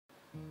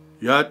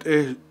Yat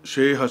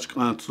she has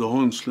gone to the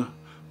honsla,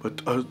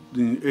 but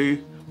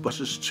the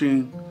buses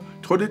chain.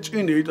 Todit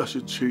in it as a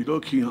chedo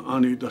key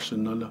on it as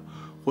another.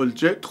 Well,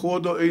 jet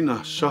hodo a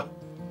nasa.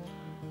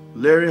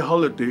 Larry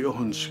Holiday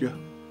Ohunska.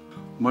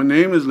 My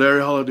name is Larry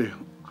Holiday.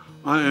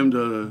 I am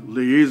the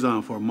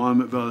liaison for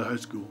Monmouth Valley High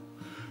School.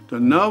 The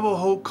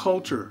Navajo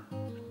culture,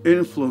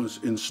 influence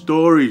in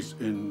stories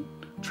and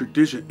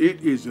tradition,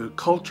 it is a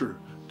culture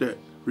that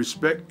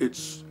respects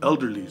its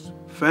elderlies.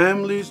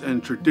 Families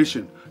and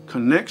tradition,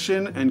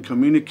 connection and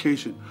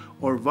communication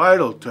are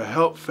vital to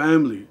help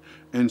family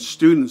and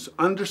students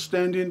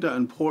understanding the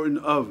importance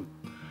of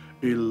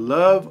a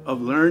love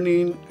of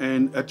learning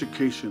and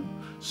education,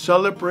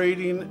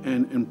 celebrating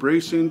and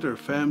embracing their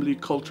family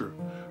culture,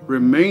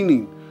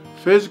 remaining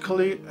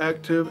physically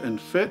active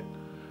and fit,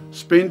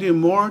 spending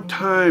more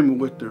time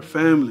with their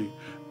family,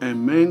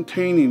 and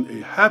maintaining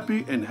a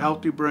happy and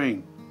healthy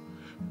brain.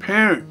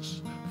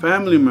 Parents,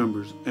 family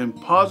members, and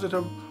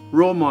positive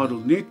role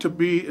models need to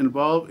be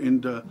involved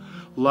in the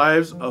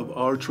lives of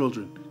our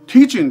children.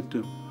 Teaching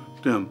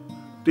them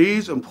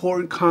these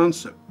important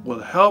concepts will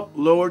help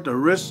lower the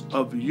risk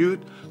of youth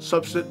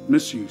substance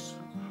misuse.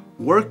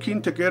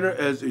 Working together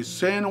as a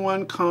San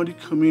Juan County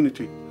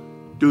community,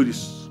 do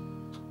this.